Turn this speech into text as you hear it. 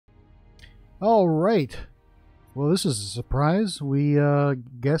All right. Well, this is a surprise. We I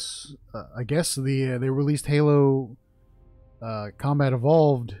guess they released Halo Combat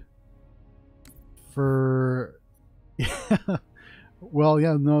Evolved for. Well,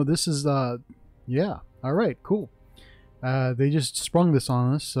 yeah, no, this is yeah. All right, cool. They just sprung this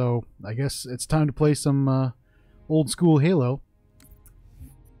on us, so I guess it's time to play some old school Halo.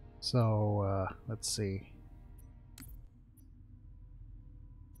 So let's see.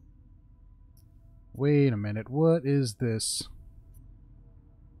 Wait a minute, what is this?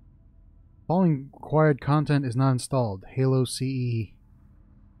 Following required content is not installed. Halo CE.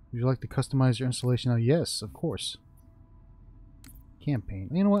 Would you like to customize your installation now? Yes, of course. Campaign.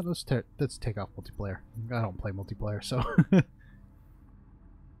 You know what? Let's take off multiplayer. I don't play multiplayer, so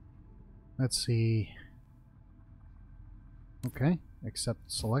let's see. Okay,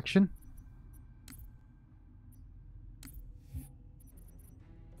 accept selection.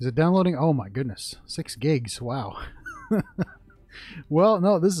 Is it downloading? Oh my goodness, 6 gigs! Wow. Well,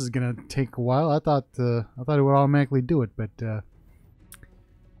 no, this is gonna take a while. I thought it would automatically do it, but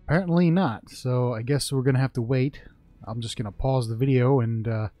apparently not. So I guess we're gonna have to wait. I'm just gonna pause the video and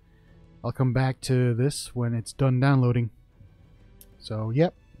I'll come back to this when it's done downloading. So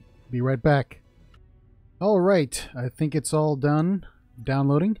yep, be right back. All right, I think it's all done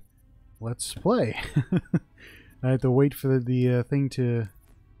downloading. Let's play. I have to wait for the thing to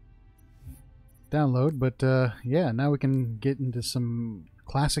download, but yeah, now we can get into some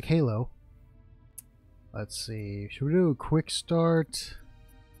classic Halo. Let's see, should we do a quick start?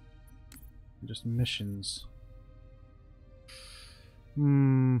 Just missions.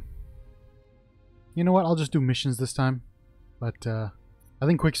 You know what, I'll just do missions this time, but I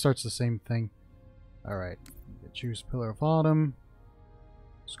think quick start's the same thing. Alright, choose Pillar of Autumn,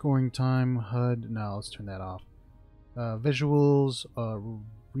 scoring time, HUD, no, let's turn that off. Visuals,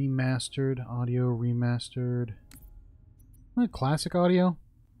 remastered, audio remastered. Classic audio?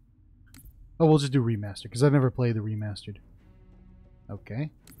 Oh, we'll just do remastered, because I've never played the remastered. Okay,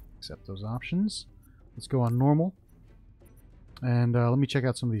 accept those options. Let's go on normal. And let me check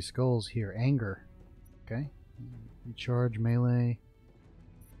out some of these skulls here. Anger. Okay. Recharge, melee.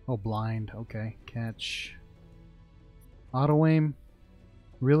 Oh, blind. Okay. Catch. Auto aim.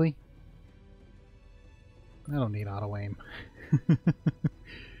 Really? I don't need auto aim.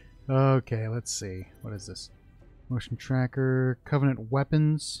 Okay, let's see. What is this? Motion tracker. Covenant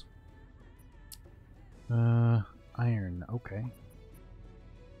weapons. Iron. Okay.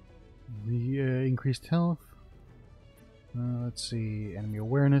 Increased health. Let's see. Enemy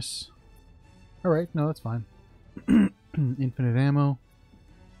awareness. Alright, no, that's fine. Infinite ammo.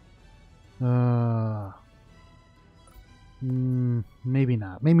 Maybe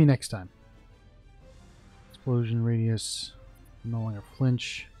not. Maybe next time. Explosion radius. No longer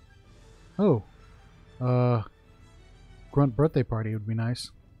flinch. Oh. Grunt birthday party would be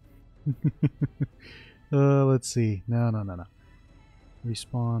nice. Let's see. No.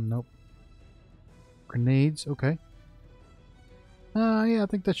 Respawn. Nope. Grenades. Okay. Yeah, I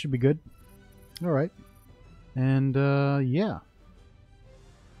think that should be good. Alright. And, yeah.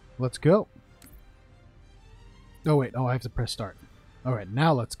 Let's go. Oh, wait. Oh, I have to press start. Alright,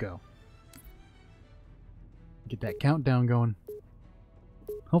 now let's go. Get that countdown going.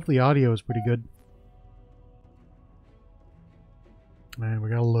 Hopefully audio is pretty good. And we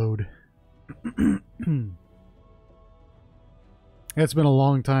gotta load. It's been a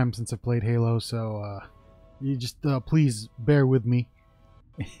long time since I've played Halo, so you just please bear with me.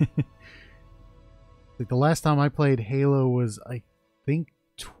 Like the last time I played Halo was, I think,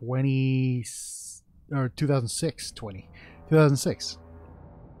 2006. 2006.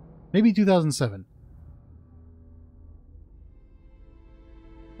 Maybe 2007.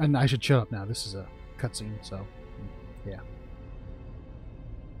 And I should shut up now. This is a cutscene, so yeah.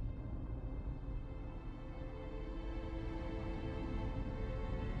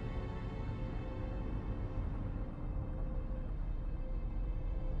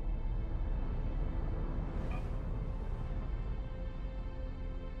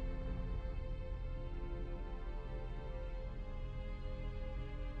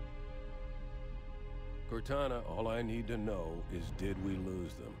 Cortana, all I need to know is, did we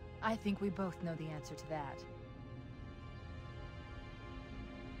lose them? I think we both know the answer to that.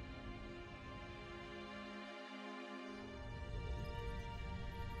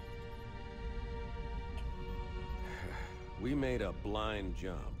 We made a blind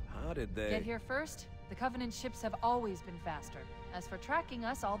jump. How did they... Get here first? The Covenant ships have always been faster. As for tracking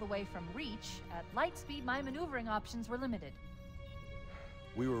us all the way from Reach, at light speed my maneuvering options were limited.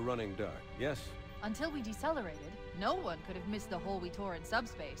 We were running dark, yes? Until we decelerated, no one could have missed the hole we tore in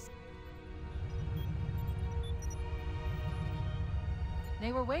subspace.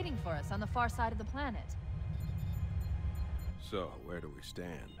 They were waiting for us on the far side of the planet. So, where do we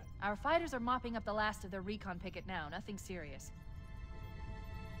stand? Our fighters are mopping up the last of their recon picket now, nothing serious.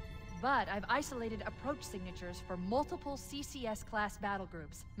 But I've isolated approach signatures for multiple CCS-class battle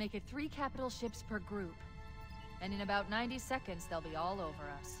groups. Make it 3 capital ships per group. And in about 90 seconds, they'll be all over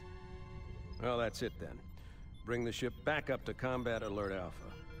us. Well, that's it then. Bring the ship back up to Combat Alert Alpha.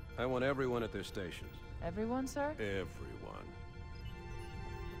 I want everyone at their stations. Everyone, sir? Everyone.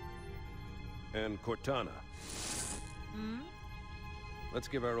 And Cortana. Hmm? Let's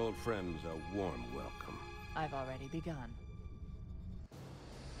give our old friends a warm welcome. I've already begun.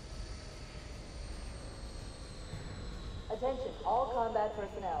 Attention, all combat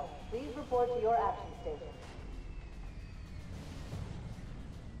personnel. Please report to your action station.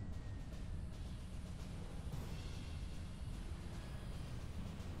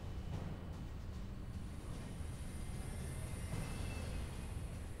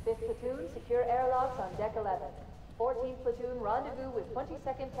 Fifth platoon, secure airlocks on deck 11. 14th platoon, rendezvous with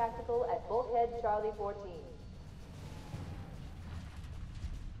 22nd Tactical at Bulkhead Charlie 14.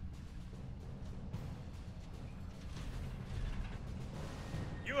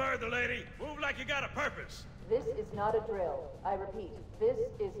 You heard the lady. Move like you got a purpose. This is not a drill. I repeat, this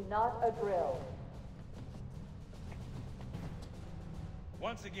is not a drill.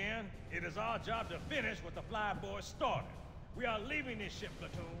 Once again, it is our job to finish what the flyboys started. We are leaving this ship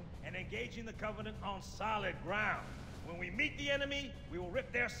platoon and engaging the Covenant on solid ground. When we meet the enemy, we will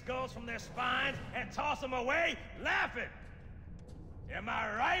rip their skulls from their spines and toss them away, laughing. Am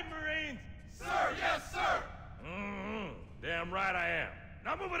I right, Marines? Sir, yes, sir! Damn right I am.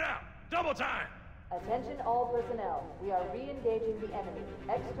 Now move it out! Double time! Attention all personnel. We are re-engaging the enemy.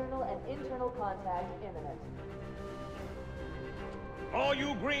 External and internal contact imminent. All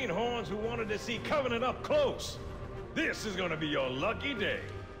you greenhorns who wanted to see Covenant up close, this is gonna be your lucky day.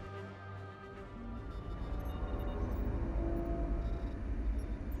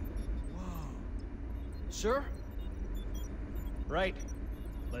 Sir? Right.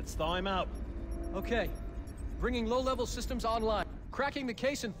 Let's thaw him out. Okay. Bringing low-level systems online. Cracking the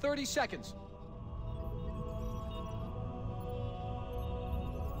case in 30 seconds.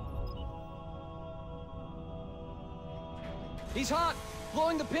 He's hot!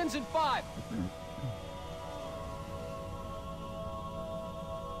 Blowing the pins in 5.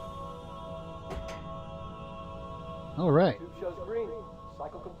 All right. Tube shows green.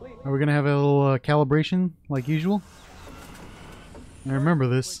 Cycle complete. Are we gonna have a little calibration like usual? I remember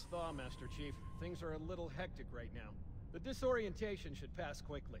this. Quick thaw, Master Chief. Things are a little hectic right now. The disorientation should pass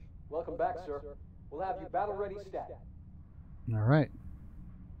quickly. Welcome back, sir. We'll have you battle ready stat. All right.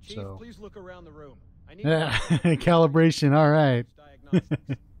 Chief, So. please look around the room. I need Calibration. All right.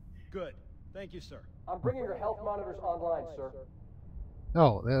 diagnostics. Good. Thank you, sir. I'm bringing your health monitors online, sir.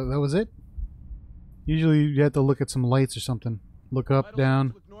 Oh, that was it? Usually you have to look at some lights or something. Look up, Vital down,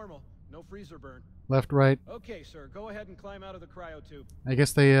 signs look normal. No freezer burn. left, right. Okay, sir. Go ahead and climb out of the cryo tube. I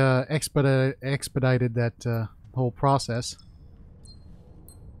guess they expedited that whole process.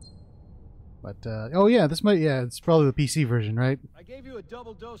 But oh yeah, it's probably the PC version, right? I gave you a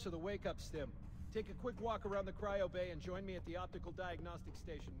double dose of the wake-up stim. Take a quick walk around the cryo bay and join me at the optical diagnostic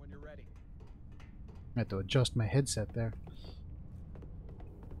station when you're ready. I have to adjust my headset there.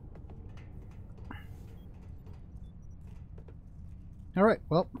 Alright,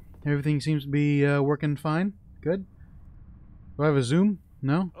 well, everything seems to be working fine. Good. Do I have a zoom?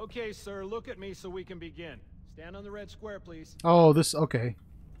 No? Okay, sir, look at me so we can begin. Stand on the red square, please. Oh, this, okay.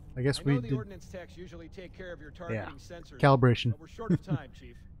 I guess I we know the did. ordnance techs usually take care of your targeting sensors. Calibration. But we're short of time,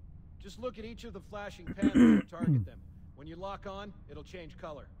 Chief. Just look at each of the flashing panels and target them. When you lock on, it'll change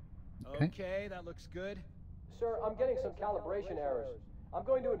color. Okay, that looks good. Sir, I'm getting some calibration errors. I'm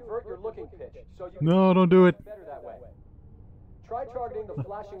going to invert your looking pitch, so you No, don't do it. better that way. Try targeting the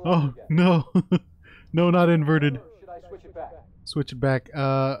flashing light Oh, again. no. No, not inverted. Or should I switch it back? Switch it back.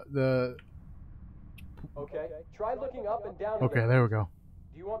 The... Okay. Try looking up and down. Okay, again. there we go.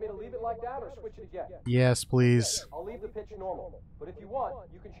 Do you want me to leave it like that or switch it again? Yes, please. I'll leave the pitch normal, but if you want,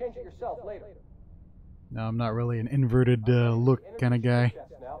 you can change it yourself later. No, I'm not really an inverted look kind of guy.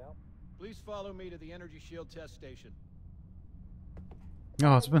 Please follow me to the energy shield test station.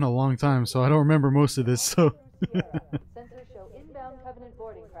 Oh, it's been a long time, so I don't remember most of this, so... Sensors show inbound Covenant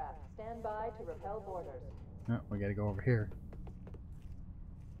boarding craft. Stand by to repel boarders. Oh, we gotta go over here.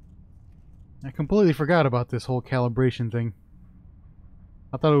 I completely forgot about this whole calibration thing.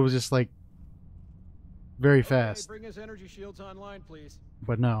 I thought it was just like very fast, Okay, bring his energy shields online, please.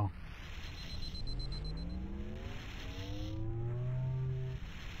 but no.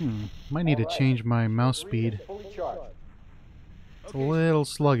 Might need to change my mouse speed. Fully charged. It's a little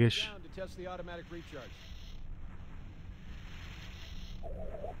sluggish. Down to test the automatic recharge.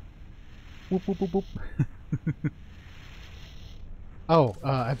 Whoop, whoop, whoop, whoop. Oh,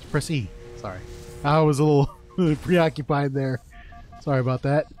 I have to press E. Sorry. I was a little preoccupied there. Sorry about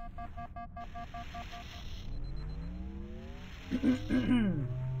that.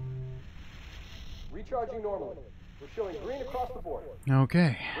 Recharging normally. We're showing green across the board.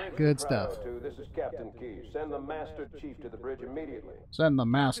 Okay, good stuff. This is Captain Key. Send the Master Chief to the bridge immediately. Send the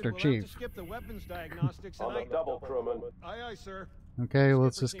Master We'll have to Chief. skip the weapons diagnostics On the double, crewman. Aye, aye, sir. Okay,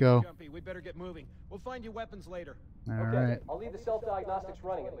 let's Skipper just seems go. jumpy. We better get moving. We'll find you weapons later. Alright. I'll leave the self-diagnostics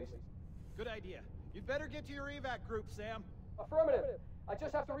running at least. Good idea. You'd better get to your evac group, Sam. Affirmative. I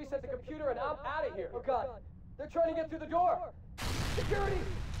just have to reset the computer and I'm out of here. Oh God, they're trying to get through the door. Security!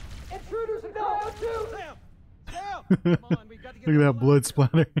 Intruders in cryo too! Sam! Sam! Come on, we've got to get Look at that blood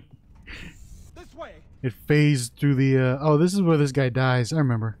splatter. this way. It phased through the, oh, this is where this guy dies. I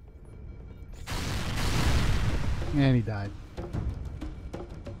remember. And he died.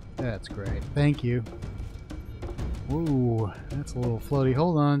 That's great. Thank you. Ooh, that's a little floaty.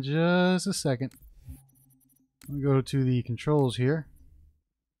 Hold on just a second. I'll go to the controls here.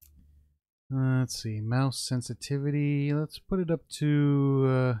 Let's see. Mouse sensitivity. Let's put it up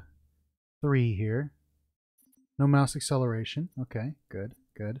to 3 here. No mouse acceleration. Okay, good,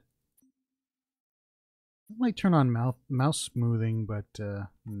 good. I might turn on mouse smoothing, but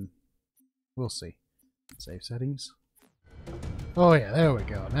we'll see. Save settings. Oh yeah, there we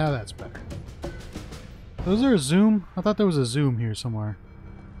go. Now that's better. Was there a zoom? I thought there was a zoom here somewhere.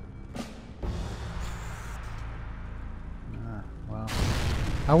 Wow.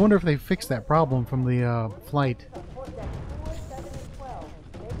 I wonder if they fixed that problem from the flight.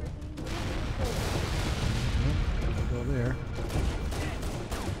 Go there.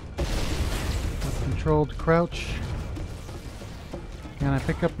 Controlled crouch. Can I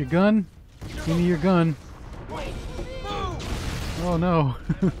pick up your gun? Give me your gun. Oh no.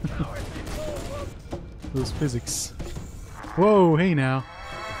 Those physics. Whoa, hey now.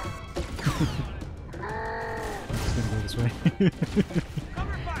 Just gonna go this way.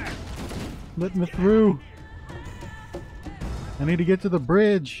 Let me through. I need to get to the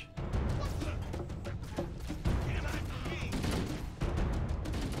bridge.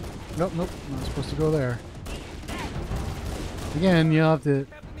 Nope, nope, not supposed to go there. Again, you'll have to.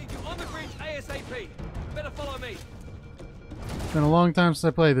 Captain needs you on the bridge ASAP. Better follow me. It's been a long time since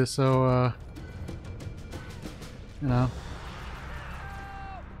I played this, so you know.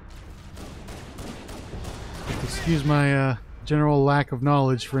 Excuse my general lack of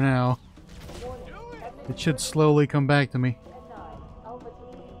knowledge for now. It should slowly come back to me.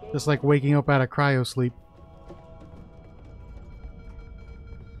 Just like waking up out of cryo sleep.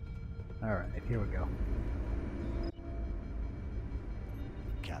 Alright, here we go.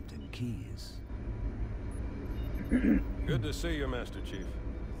 Captain Keyes. Good to see you, Master Chief.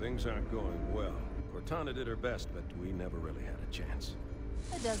 Things aren't going well. Cortana did her best, but we never really had a chance.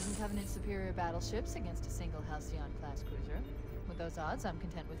 A dozen Covenant superior battleships against a single Halcyon-class cruiser. With those odds, I'm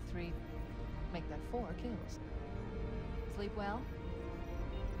content with 3, make that 4 kills. Sleep well?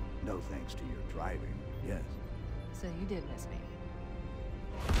 No thanks to your driving, yes. So you did miss me.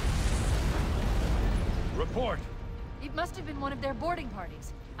 Report! It must have been one of their boarding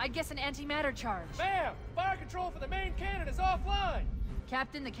parties. I'd guess an antimatter charge. Ma'am, fire control for the main cannon is offline.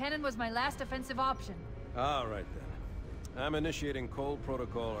 Captain, the cannon was my last offensive option. All right, then. I'm initiating Cold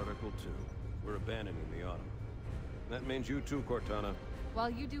Protocol Article 2. We're abandoning the Autumn. That means you too, Cortana. While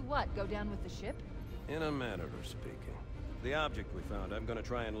you do what? Go down with the ship? In a manner of speaking. The object we found, I'm gonna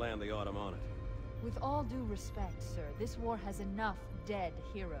try and land the Autumn on it. With all due respect, sir, this war has enough dead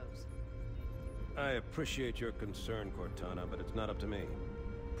heroes. I appreciate your concern, Cortana, but it's not up to me.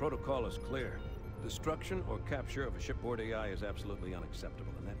 Protocol is clear. Destruction or capture of a shipboard AI is absolutely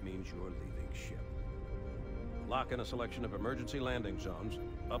unacceptable, and that means you're leaving ship. Lock in a selection of emergency landing zones,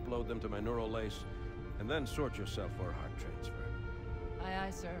 upload them to my neural lace, and then sort yourself for a heart transfer. Aye,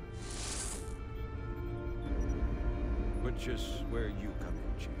 aye, sir. Which is where you come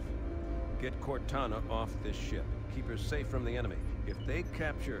in, Chief. Get Cortana off this ship. Keep her safe from the enemy. If they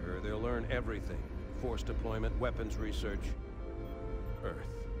capture her, they'll learn everything. Force deployment, weapons research, Earth.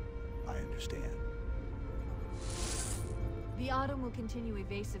 I understand. The Autumn will continue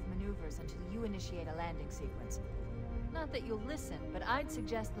evasive maneuvers until you initiate a landing sequence. Not that you'll listen, but I'd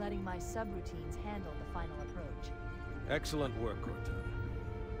suggest letting my subroutines handle the final approach. Excellent work, Cortana.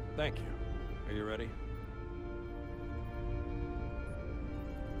 Thank you. Are you ready?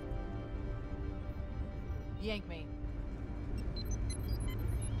 Yank me.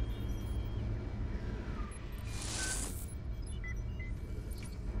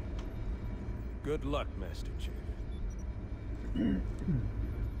 Good luck, Master Chief.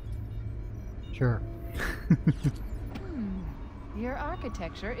 Sure. Your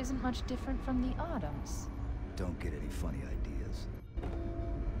architecture isn't much different from the Autumn's. Don't get any funny ideas.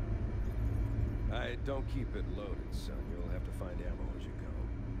 I don't keep it loaded, son. You'll have to find ammo as you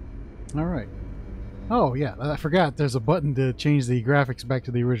go. All right. Oh yeah, I forgot. There's a button to change the graphics back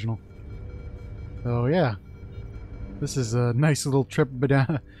to the original. So yeah, this is a nice little trip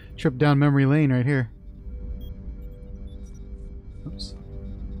down memory lane right here. Oops.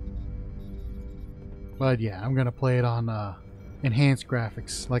 But yeah, I'm gonna play it on enhanced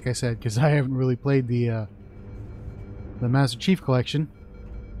graphics, like I said, because I haven't really played the Master Chief Collection.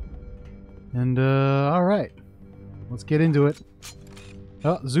 And all right, let's get into it.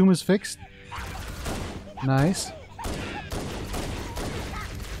 Oh, zoom is fixed. Nice.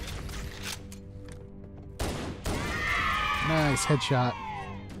 Nice headshot.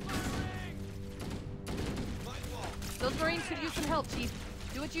 Those Marines could use some help, Chief.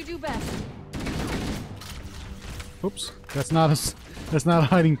 Do what you do best. Oops, that's not a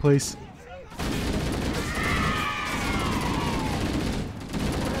hiding place.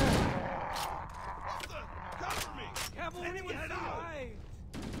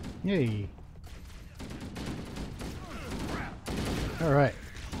 Yay. All right.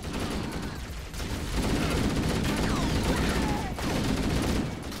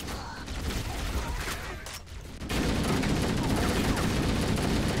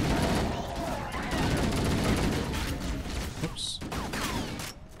 Oops.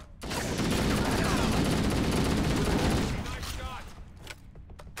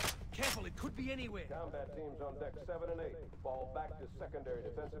 Careful, it could be anywhere. Combat teams on deck 7 and 8. Fall back to secondary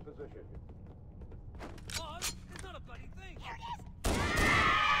defensive position. Oh, it's not a bloody thing.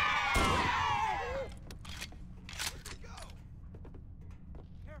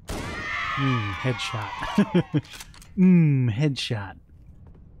 Headshot. Headshot.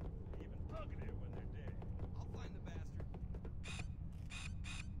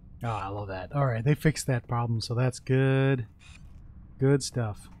 Oh, I love that. All right, they fixed that problem, so that's good. Good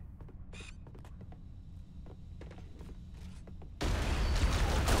stuff.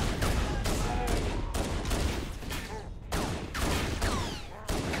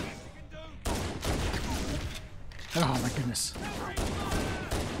 Oh my goodness.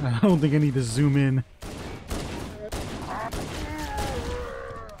 I don't think I need to zoom in.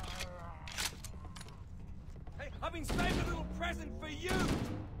 Hey, I've been saving a little present for you.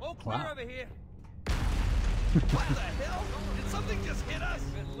 All clear Wow. over here. What the hell? Did something just hit us?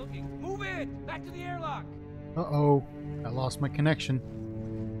 Good looking. Move it. Back to the airlock. Uh-oh. I lost my connection.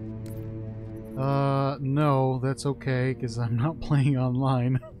 No, that's okay, because I'm not playing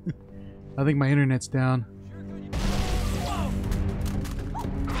online. I think my internet's down.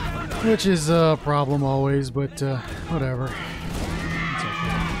 Which is a problem always, but whatever. It's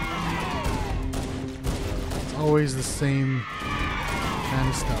okay. It's always the same kind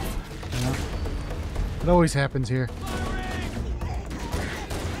of stuff, you know? It always happens here.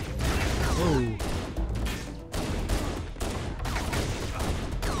 Oh.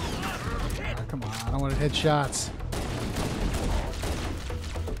 Ah, come on, I wanted headshots.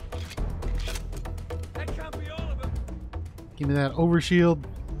 That can't be all of them. Give me that overshield.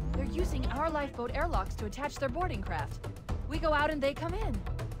 They're using our lifeboat airlocks to attach their boarding craft. We go out and they come in.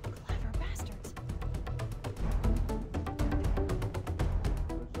 Clever bastards.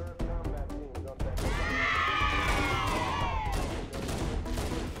 Reserve combat teams on deck.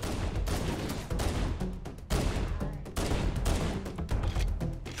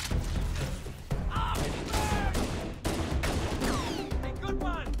 Hey, good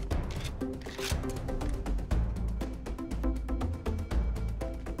one.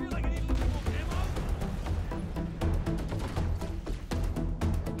 Feel like I need a little more ammo.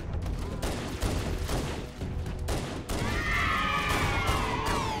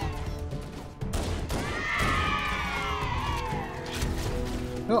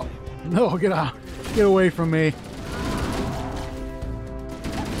 Oh, no, get out. Get away from me.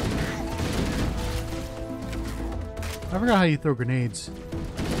 I forgot how you throw grenades.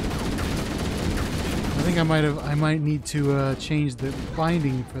 I think I might need to change the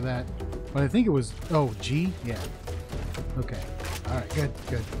binding for that. But I think it was, oh, G? Yeah. Okay. Alright, good,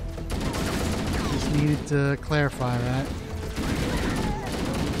 good. Just needed to clarify that.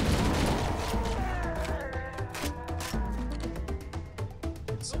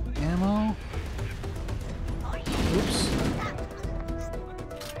 Get some ammo. Oops.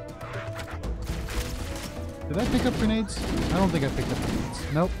 Did I pick up grenades? I don't think I picked up grenades.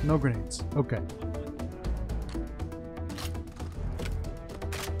 Nope, no grenades. Okay.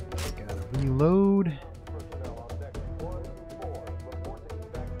 Got a reload.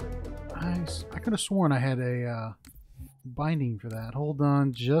 I could have sworn I had a binding for that. Hold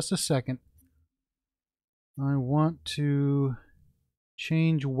on just a second. I want to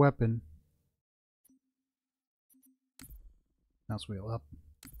change weapon. Mouse wheel up.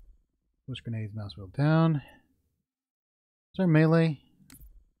 Push grenades, mouse wheel down. Is there melee?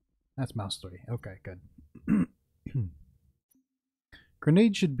 That's mouse 3. Okay, good.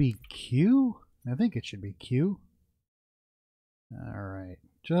 Grenade should be Q? I think it should be Q. Alright.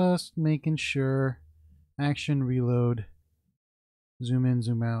 Just making sure. Action, reload. Zoom in,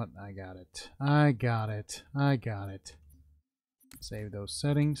 zoom out. I got it. I got it. I got it. Save those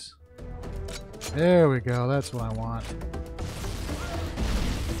settings. There we go. That's what I want.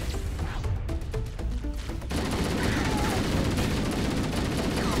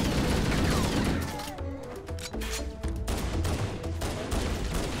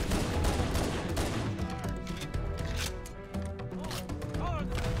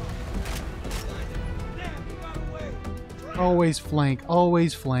 Always flank,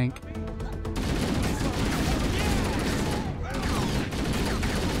 always flank.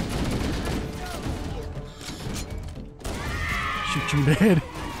 Shoot you dead.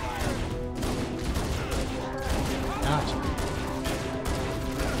 Gotcha.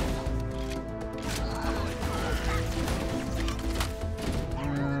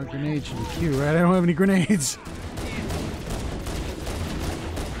 Grenade should be Q, right? I don't have any grenades.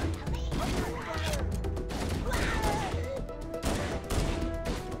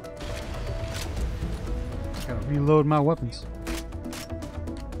 Reload my weapons.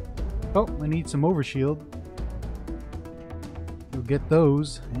 Oh, I need some overshield. You'll get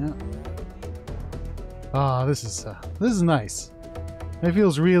those. Yeah. Ah, this is nice. It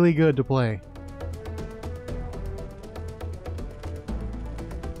feels really good to play.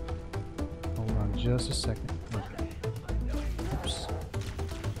 Hold on just a second. Okay. Oops.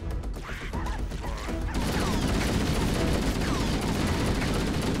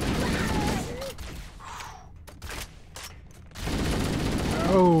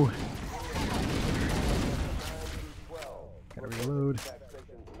 Oh! Gotta reload.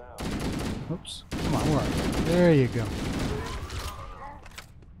 Oops. Come on, where? There you go.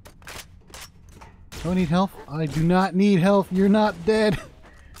 Do I need health? I do not need health. You're not dead.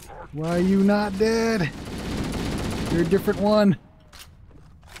 Why are you not dead? You're a different one.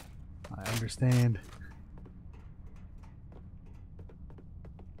 I understand.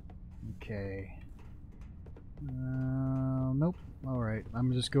 Okay. Nope. Alright,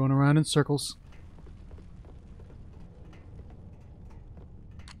 I'm just going around in circles.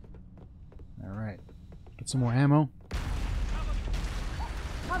 Alright. Get some more ammo.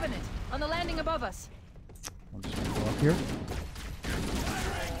 Covenant, on the landing above us. I'm just gonna go up here.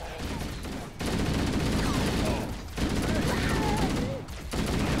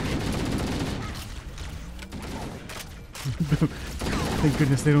 Thank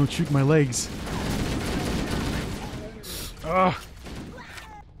goodness they don't shoot my legs. Ugh.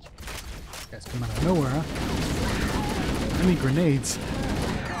 Guys come out of nowhere, huh? I need grenades.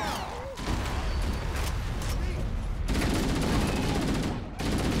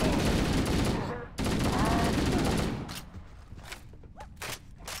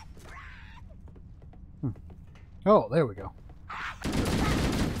 Oh, there we go.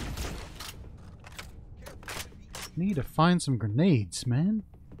 Need to find some grenades, man.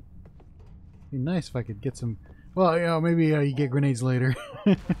 Be nice if I could get some. Well, you know, maybe you get grenades later.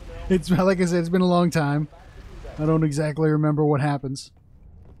 It's like I said, it's been a long time. I don't exactly remember what happens.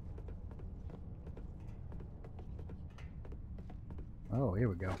 Oh, here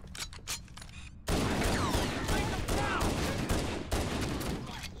we go.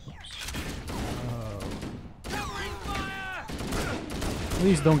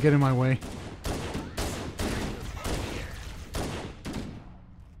 Please don't get in my way.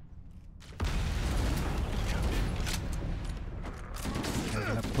 Gotta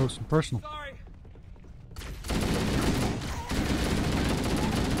get up close and personal. Sorry.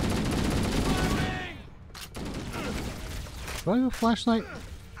 Do I have a flashlight?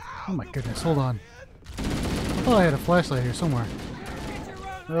 Oh my goodness, hold on. I thought I had a flashlight here somewhere.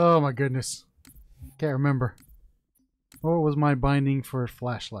 Oh my goodness. Can't remember. What was my binding for a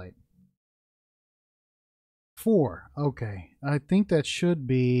flashlight? 4. Okay. I think that should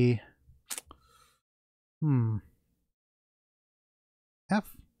be...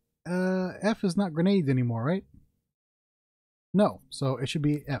 F? F is not grenades anymore, right? No. So it should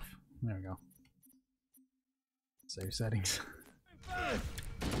be F. There we go. Save settings.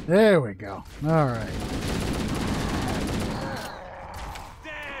 There we go. Alright.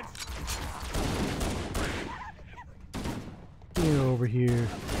 here.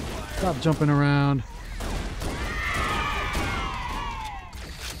 Stop jumping around.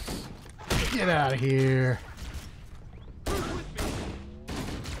 Get out of here.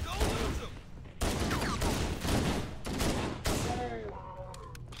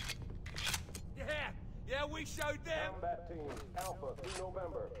 Yeah, we showed them. Combat team, Alpha through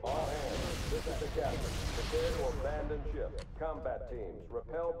November. All hands, this is the captain. Prepare to abandon ship. Combat teams,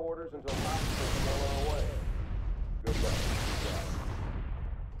 repel borders until hostiles are well away. Good luck.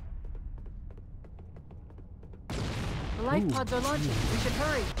 The life pods are launching. We should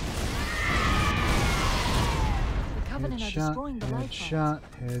hurry. The Covenant are destroying the life pods. Headshot,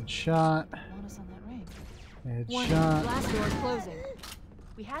 headshot, Want us on that ring. headshot. Warning, blast door closing.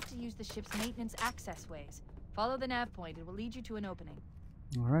 We have to use the ship's maintenance access ways. Follow the nav point. It will lead you to an opening.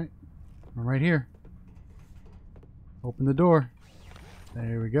 Alright. I'm right here. Open the door.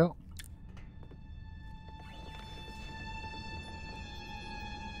 There we go.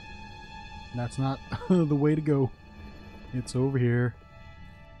 That's not the way to go. It's over here.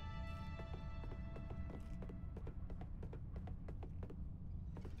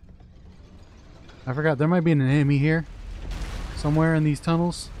 I forgot, there might be an enemy here. Somewhere in these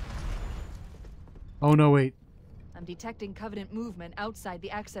tunnels. Oh no, wait. I'm detecting Covenant movement outside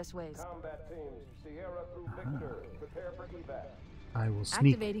the access ways. Combat teams, Sierra through Victor. Prepare for evac. I will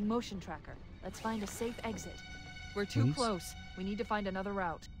sneak. Activating motion tracker. Let's find a safe exit. We're too Please? close. We need to find another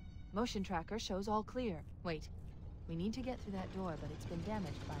route. Motion tracker shows all clear. Wait. We need to get through that door, but it's been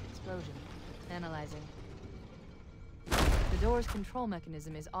damaged by an explosion. Analyzing. The door's control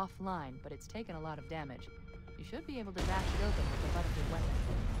mechanism is offline, but it's taken a lot of damage. You should be able to bash it open with the butt of your weapon.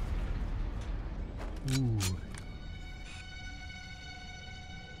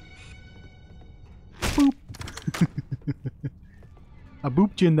 Boop. I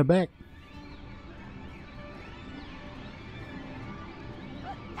booped you in the back.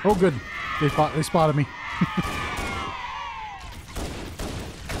 Oh, good. They spotted me.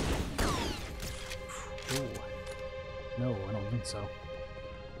 Oh. No, I don't think so.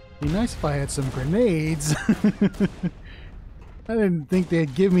 Be nice if I had some grenades. I didn't think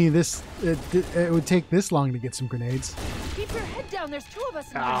they'd give me this. It would take this long to get some grenades. Keep your head down. There's two of us.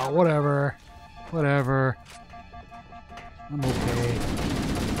 Ah, whatever. Whatever. I'm okay.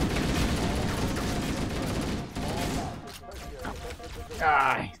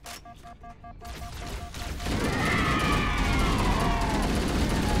 Ah.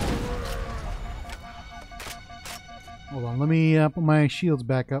 Hold on, let me put my shields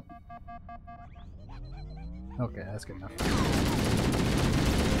back up. Okay, that's good enough.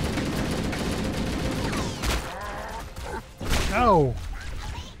 No!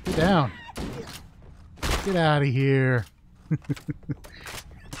 Get down. Get out of here.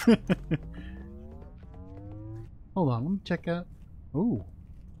 Hold on, let me check out. Ooh.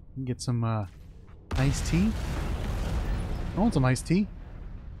 Get some iced tea. I want some iced tea.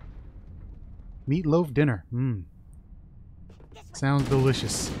 Meatloaf dinner. Mmm. Sounds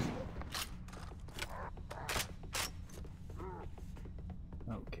delicious.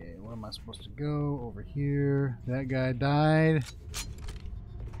 Okay, where am I supposed to go? Over here. That guy died.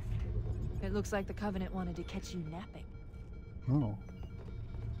 It looks like the Covenant wanted to catch you napping. Oh.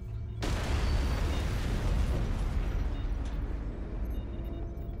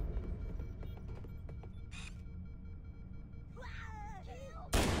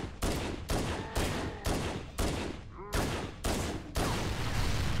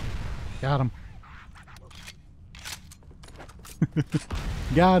 Got him.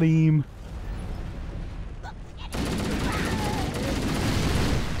 Got him.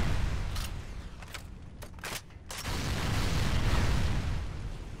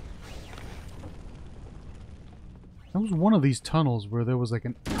 That was one of these tunnels where there was like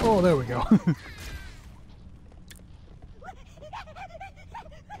an... Oh, there we go.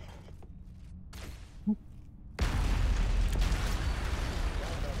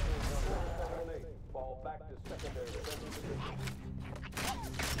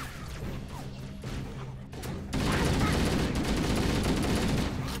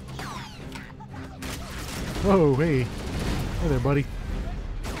 Whoa, hey. Hey there, buddy.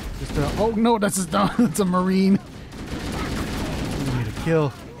 Just, oh, no, that's a Marine. I didn't mean to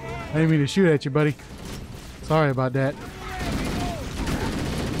kill. I didn't mean to shoot at you, buddy. Sorry about that.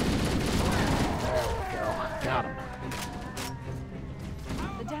 There we go. Got him.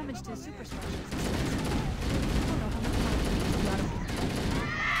 The damage to the superstructures.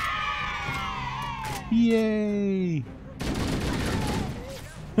 Yay!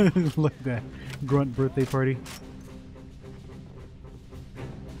 Look at that. Grunt birthday party.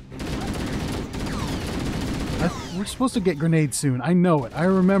 We're supposed to get grenades soon. I know it. I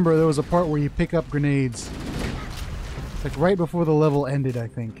remember there was a part where you pick up grenades. It's like right before the level ended, I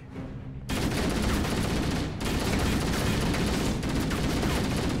think.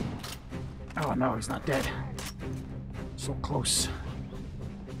 Oh no, he's not dead. So close.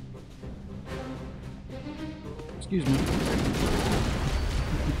 Excuse me.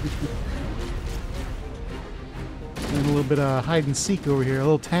 Playing a little bit of hide and seek over here, a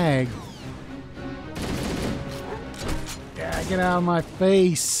little tag. Yeah, get out of my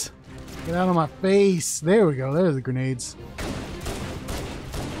face. Get out of my face. There we go. There's the grenades. Can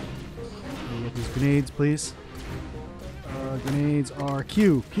you get these grenades, please? Grenades are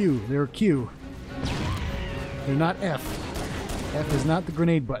Q. Q. They're Q. They're not F. F is not the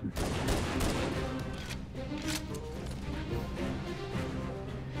grenade button.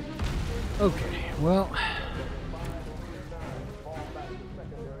 Okay, well...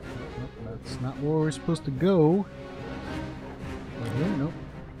 That's not where we're supposed to go. Right here? Nope.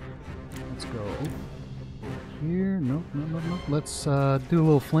 Let's go over here. Nope, nope, nope, nope. Let's do a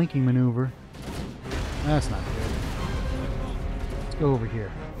little flanking maneuver. That's not good. Let's go over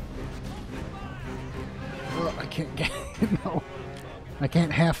here. Oh, I can't get... no. I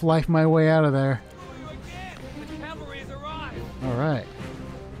can't half-life my way out of there. Alright.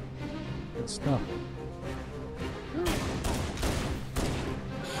 Good stuff.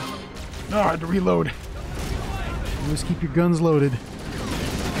 Oh, I had to reload. Always keep your guns loaded.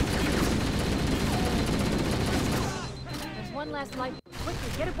 There's one last life. Quickly,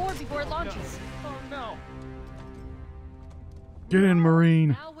 get aboard before it launches. Oh no! Get in, Marine.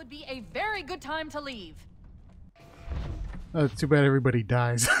 Now would be a very good time to leave. Oh, it's too bad everybody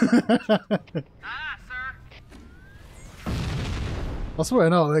dies. I swear,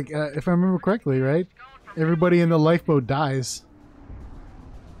 no, like, if I remember correctly, right? Everybody in the lifeboat dies.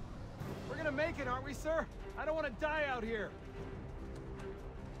 We're gonna make it, aren't we, sir? I don't want to die out here.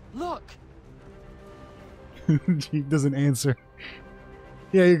 Look! He doesn't answer.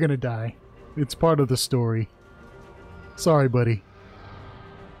 Yeah, you're gonna die. It's part of the story. Sorry, buddy.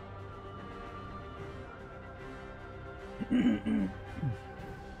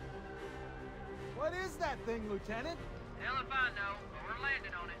 What is that thing, Lieutenant? Hell if I know, but we're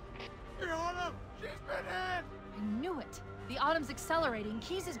landing on it. You're on him! She's been hit! I knew it. The Autumn's accelerating.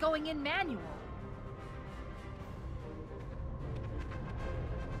 Keys is going in manual.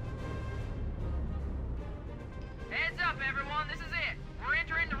 Heads up, everyone, this is it. We're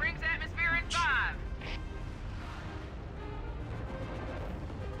entering the ring's atmosphere in 5.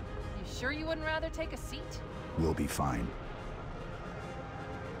 You sure you wouldn't rather take a seat? We'll be fine.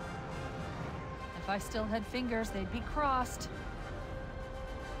 If I still had fingers, they'd be crossed.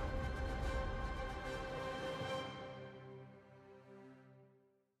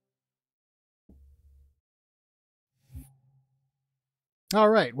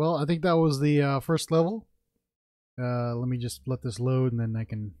 Alright, well, I think that was the first level. Let me just let this load and then I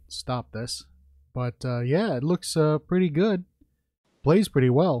can stop this. But yeah, it looks pretty good. Plays pretty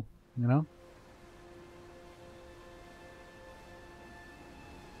well, you know?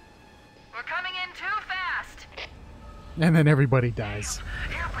 We're coming in too fast. And then everybody dies.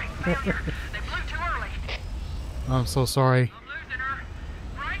 Airbrake failure. They blew too early. I'm so sorry. I'm losing her.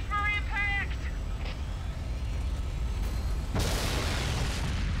 Brace for impact.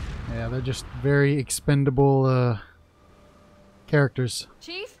 Yeah, they're just very expendable characters.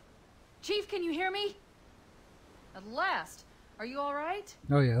 Chief? Chief, can you hear me? At last. Are you all right?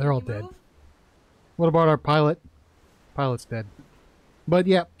 Oh yeah, they're all Can you dead. move? What about our pilot? Pilot's dead. But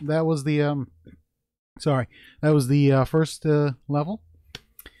yeah, that was the sorry, that was the first level.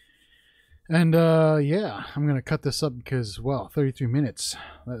 And yeah, I'm gonna cut this up because, well, 33 minutes.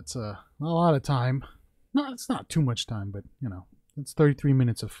 That's a lot of time. No, it's not too much time, but you know, it's 33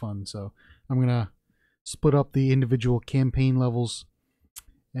 minutes of fun. So I'm gonna split up the individual campaign levels.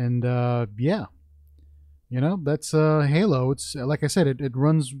 And yeah, you know, that's Halo. It's like I said, it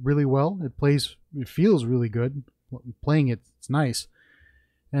runs really well. It feels really good. Playing it, it's nice.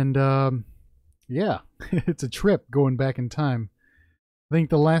 And yeah, it's a trip going back in time. I think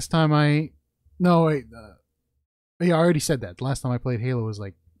the last time no, wait, yeah, I already said that. The last time I played Halo was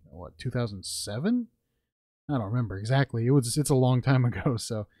like, what, 2007? I don't remember exactly. It's a long time ago.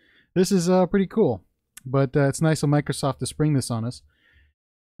 So this is pretty cool. But it's nice of Microsoft to spring this on us.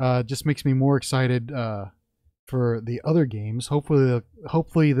 Just makes me more excited for the other games.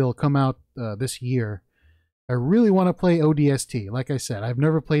 Hopefully they'll come out this year. I really want to play ODST. Like I said, I've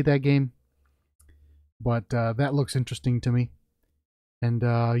never played that game, but that looks interesting to me. And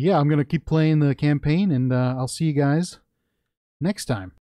yeah, I'm gonna keep playing the campaign, and I'll see you guys next time.